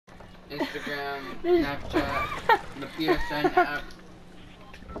Instagram, Snapchat, the PSN app,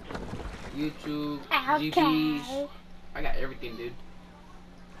 YouTube, Okay. GBs. I got everything, dude.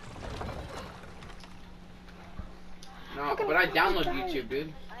 No, but I download YouTube,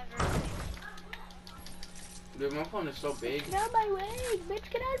 dude. Dude, my phone is so big. Get out of my way, bitch!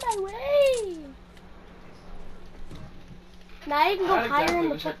 Get out of my way! Now you can go higher in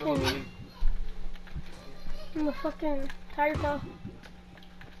the fucking. In the fucking tire cell.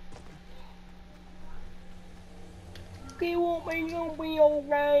 Okay, won't be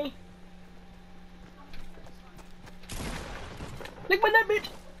okay. Look at that bitch.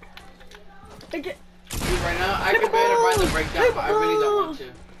 Look at. Dude, right now I could better buy the breakdown, but I really don't want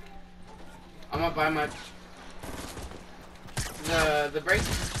to. I'm gonna buy my the break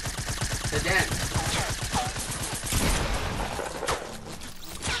the dance.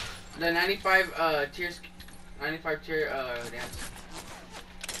 The 95 tiers 95 tier dance.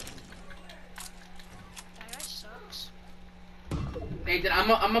 That sucks. Hey, I'm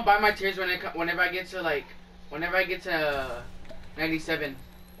gonna buy my tiers whenever I get to like 97.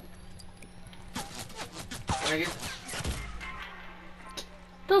 When I get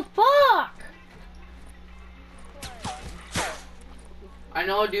The fuck? I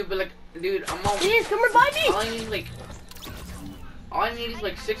know, dude, but like, dude, I'm all. Please come revive me. All I need is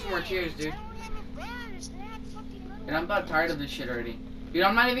like 6 more tiers, dude. And I'm about tired of this shit already. Dude,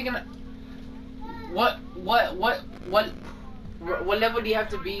 I'm not even gonna. What level do you have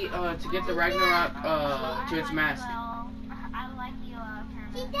to be to get the Ragnarok to its mask? I like you,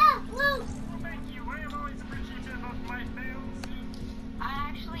 Thank you. I am always appreciative of my fails. I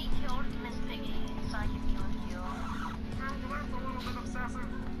actually killed Miss Piggy so I can be with you. Well, that's a little bit obsessive.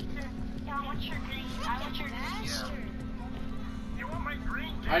 Yeah, I want your green. I want your green. You want my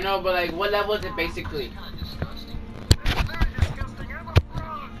green? I know, but like, what level is it basically? It's very disgusting. I'm a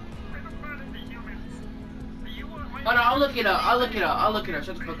frog. I don't run into humans. Do you want my Oh no, I'll look it up. I'll look it up.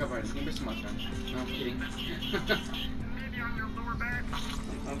 Shut the fuck up, already. Give me some more time. No, I'm kidding. maybe on your lower back?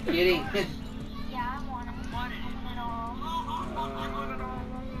 I'm kidding. Yeah, I want it. Want it all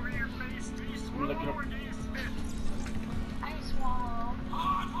over your face. Do you swallow Look it up. or do you spit? I swallow.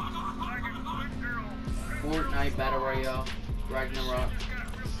 Like a good girl. Fortnite Battle Royale, Ragnarok.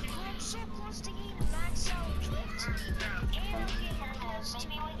 I'm so close to getting a max out gift. And I'm getting almost.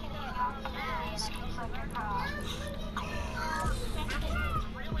 Maybe we can get on the mask for your car.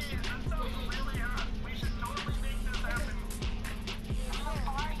 That sounds really hot. We should totally make this happen.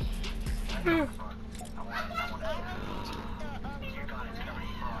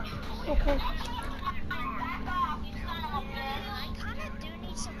 Okay. I kinda do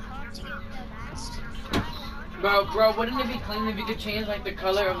need some help to get the mask. Bro, wouldn't it be clean if you could change like the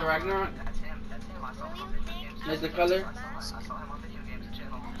color of the Ragnarok? Like the color?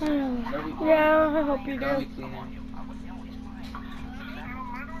 Yeah, I hope you That do. would be cleaner. I don't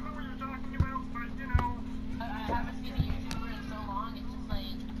know what you're talking about, but you know,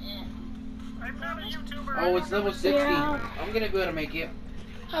 I'm not a YouTuber. Oh, it's level 60. Yeah. I'm gonna be able to make it.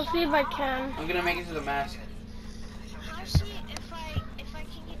 I'll see if I can. I'm gonna make it to the mask. How see if I can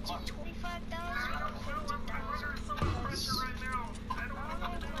get to 25,000?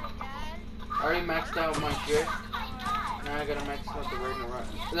 I already maxed out my gear. Now I gotta max out the Ragnarok.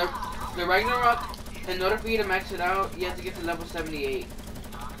 The Ragnarok, in order for you to max it out, you have to get to level 78.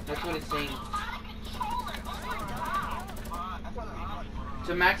 That's what it's saying.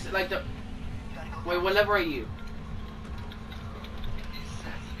 To max it, like the... Wait, what level are you?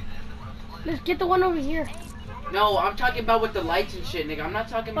 Let's get the one over here. No, I'm talking about with the lights and shit, nigga. I'm not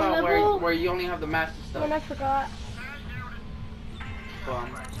talking What about level? where you only have the mask and When I stuff. forgot. Bum.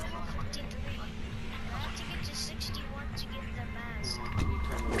 I have to get to 61 to get the mask.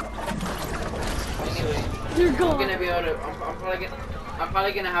 Anyway, You're I'm gone. gonna be able to. I'm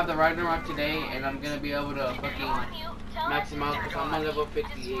probably gonna have the Ragnarok today, and I'm gonna be able to fucking max him out because I'm on level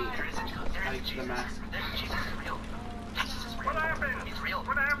 58. Like the mask. What happened? It's real.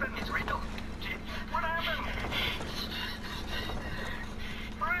 What happened? It's real. What happened?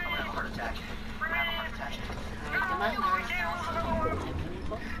 Heart attack.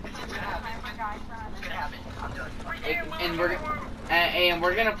 And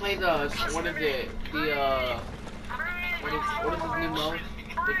we're gonna play the what is it? The what is his new mode?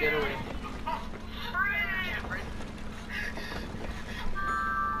 The getaway.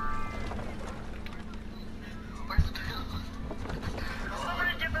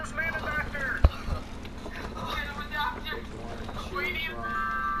 Somebody get this man a doctor.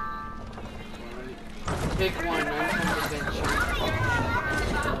 Pick one, 99% sure.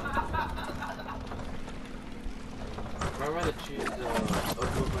 I'd rather choose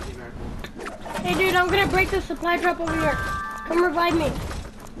Oakwood Multi-American. Hey dude, I'm gonna break the supply drop over here. Come revive me.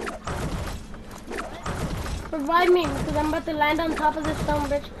 Revive me, because I'm about to land on top of this stone,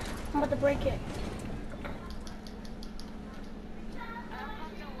 bitch. I'm about to break it. I don't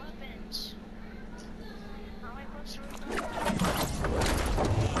have no weapons. How am I supposed to revive?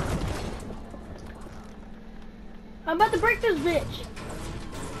 I'm about to break this bitch.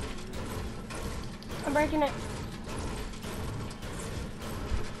 I'm breaking it.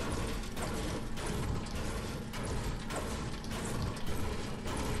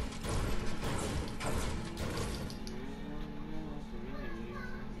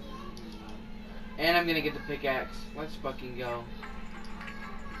 And I'm gonna get the pickaxe. Let's fucking go.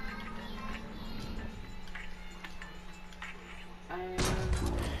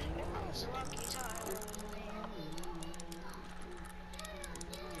 It's a lucky time.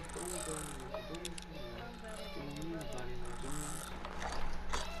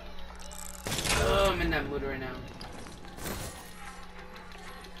 Oh, I'm in that mood right now.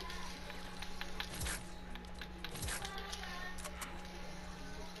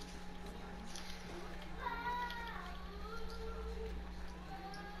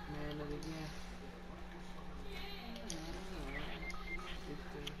 Man of the year.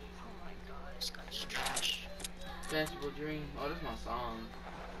 Oh my god, this guy's trash. Sensible dream. Oh, that's my song.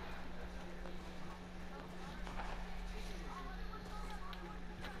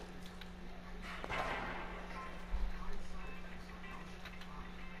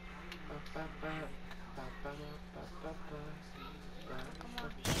 Come on,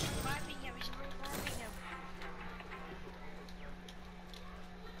 he's reviving him, he's reviving him.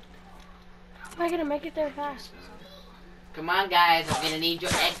 Am I gonna make it there fast? Come on, guys. I'm gonna need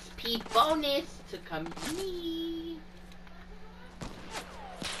your XP bonus to come to me.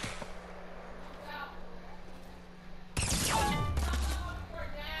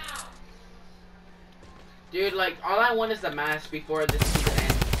 Dude, like, all I want is the mask before this season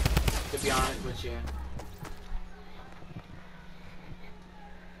ends, to be honest with you.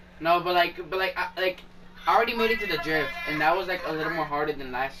 No, but I already made it to the drift, and that was, like, a little more harder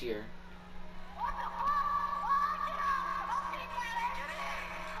than last year.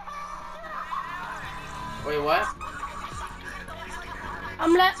 Wait, what?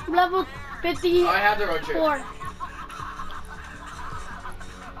 I'm level 54. Oh, I have the road trip.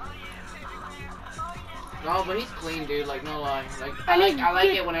 No, but he's clean, dude. Like, no lie. Like, I like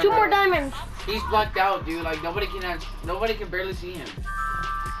it whenever. 2 more diamonds. He's blacked out, dude. Like, nobody can barely see him.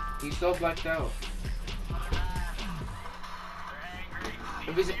 He's so blacked out.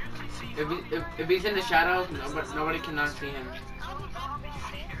 If he's in the shadows, nobody cannot see him.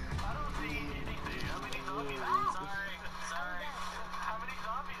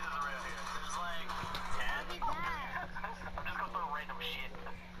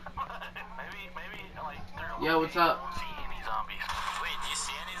 Yo, what's up? See any zombies? Wait, do you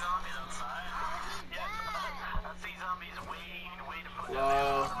see any zombies outside? Yeah, I see zombies way to put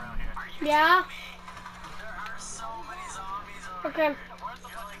Whoa. around here. Yeah? There are so many zombies over Okay. here. Where's the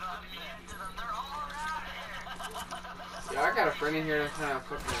fucking zombie get to them? They're all around here. Yeah, I got a friend in here that's kind of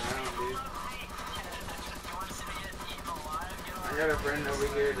fucking around, dude. I got a friend over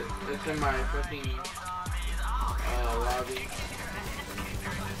here that's in my fucking lobby.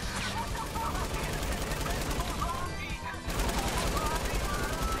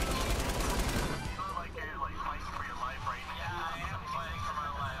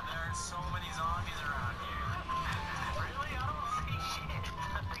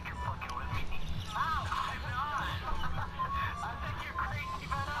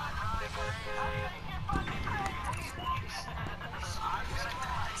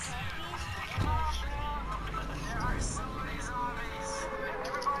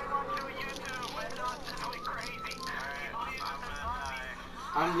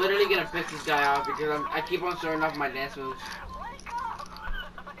 I'm literally gonna piss this guy off because I keep on showing off my dance moves.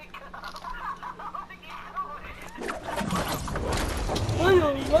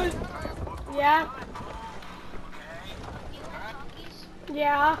 What? Yeah.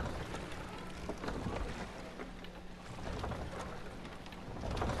 Yeah.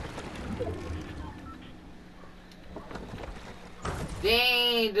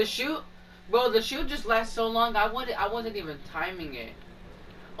 Dang, the shoot, bro, the shoot just lasts so long. I wasn't even timing it.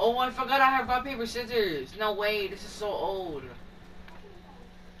 Oh, I forgot I have rock paper scissors. No way, this is so old.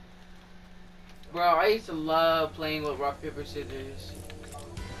 Bro, I used to love playing with rock paper scissors.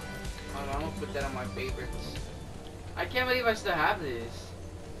 Hold on, I'm gonna put that on my favorites. I can't believe I still have this.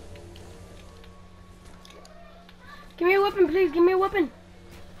 Give me a weapon, please. Give me a weapon.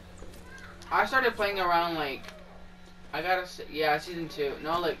 I started playing around like, yeah, season 2.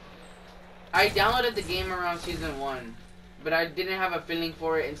 No, like, I downloaded the game around season 1, but I didn't have a feeling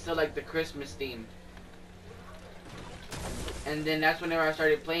for it until like the Christmas theme. And then that's whenever I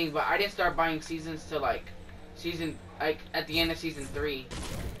started playing, but I didn't start buying seasons till like at the end of season 3.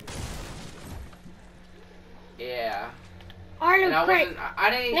 Yeah. And I wasn't. I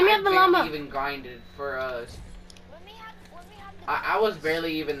didn't. Let me have the llama. Even grinded for us. Let me have the I was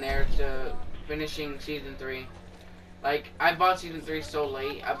barely even there to finishing season 3. Like I bought season 3 so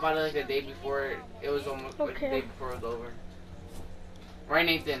late. I bought it like the day before it was almost like, the day before it was over. Right,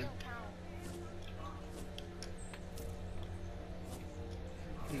 Nathan?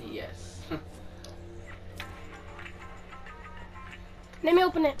 Yes. Let me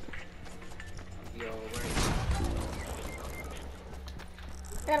open it. Yo, where?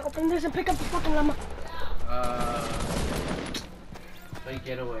 I gotta open this and pick up the fucking llama. Play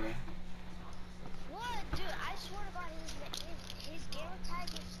Getaway. What, dude? I swear to God, his gamer tag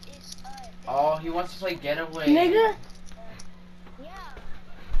is Oh, he wants to play Getaway. Nigga. Yeah.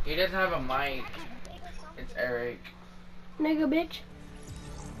 He doesn't have a mic. It's Eric. Nigga, bitch.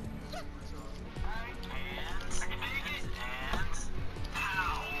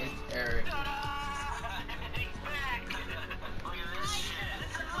 It's Eric.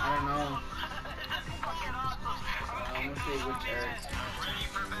 I don't know. I'm gonna say which Eric.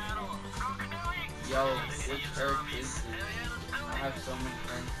 Yo, which Eric is this? I have so many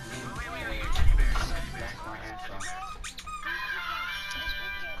friends named Eric. That's my ass off.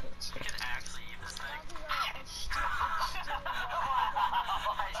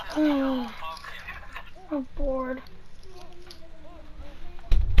 Oh, I'm bored.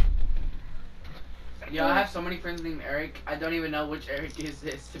 Yo, I have so many friends named Eric. I don't even know which Eric is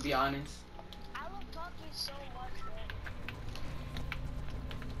this, to be honest. I love talking so much, man.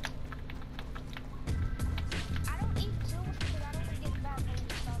 I don't eat too much because I don't want to get fat when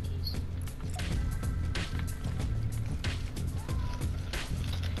it's talkies.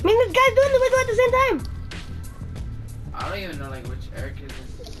 I mean, this guy's doing the wiggle at the same time. I don't even know like which Eric is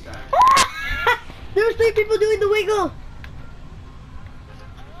this guy. There's 3 people doing the wiggle.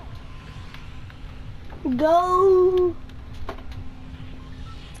 Go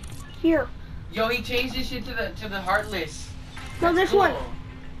here. Yo, he changed this shit to the heartless. No, That's this one.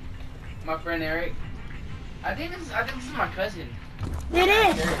 My friend Eric. I think this is my cousin. It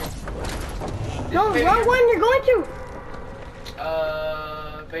is. This No, baby- wrong one. You're going to.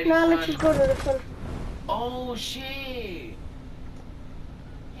 Baby No, son. let's just go to this one. Oh shit.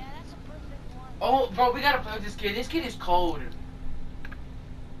 Yeah, that's a perfect one. Oh, bro, we gotta play with this kid. This kid is cold.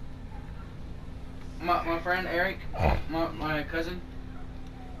 My friend Eric, my cousin.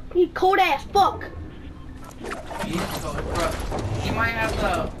 He cold ass fuck. He is cold, bro. He might have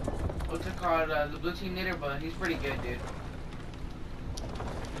the what's it called, the blue team knitter, but he's pretty good, dude.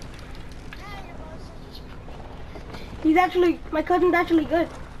 Yeah, your boss is He's actually, my cousin's actually good.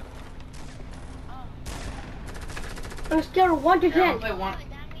 On a scale of 1 to Here, 10. that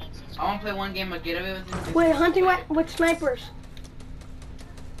means he's I wanna play one game of Getaway with him. Wait, hunting with snipers.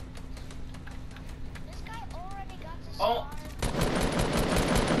 This guy already got to Oh.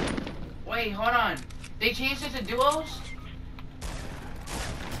 spawn. Wait, hold on. They changed it to duos?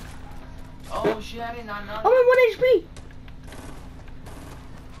 Oh shit, I did not know. Oh, I'm 1 HP.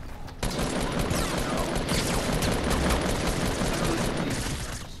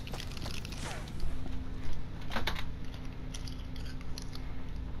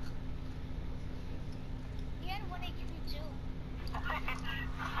 He had 1 HP too.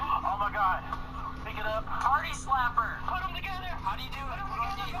 Oh my god. Pick it up. Party slapper. Put them together. How do you do it? What do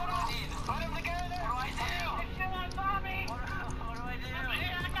I need? What do I need? Put them together. What do I do? It's still on Bobby. What do I do?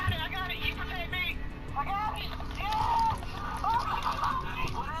 Yeah, I got it. You protect me. I got it. Yeah.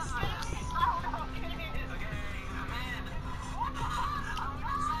 What is this? I don't know. Okay, I'm in. I'm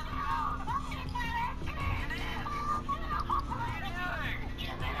not setting it out. Get in. What are you doing?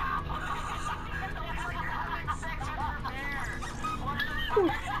 Get it out. It's like you're having sex with your bear.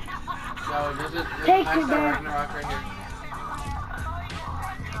 Yo, this is Take I me saw there. Ragnarok right here.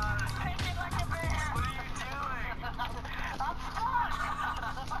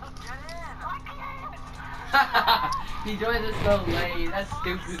 He's doing this so late. That's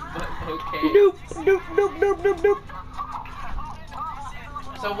stupid, but okay. Nope, nope, nope, nope, nope, nope.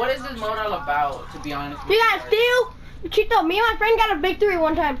 So what is this mode all about, to be honest with You you guys steal? Cheeto, me and my friend got a victory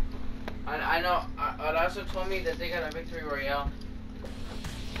one time. I know, it also told me that they got a victory royale.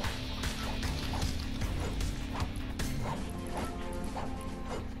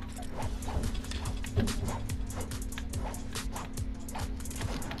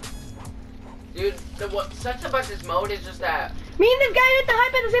 Dude, what sucks about this mode is just that Me and this guy hit the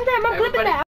hype at the same time. I'm every everybody.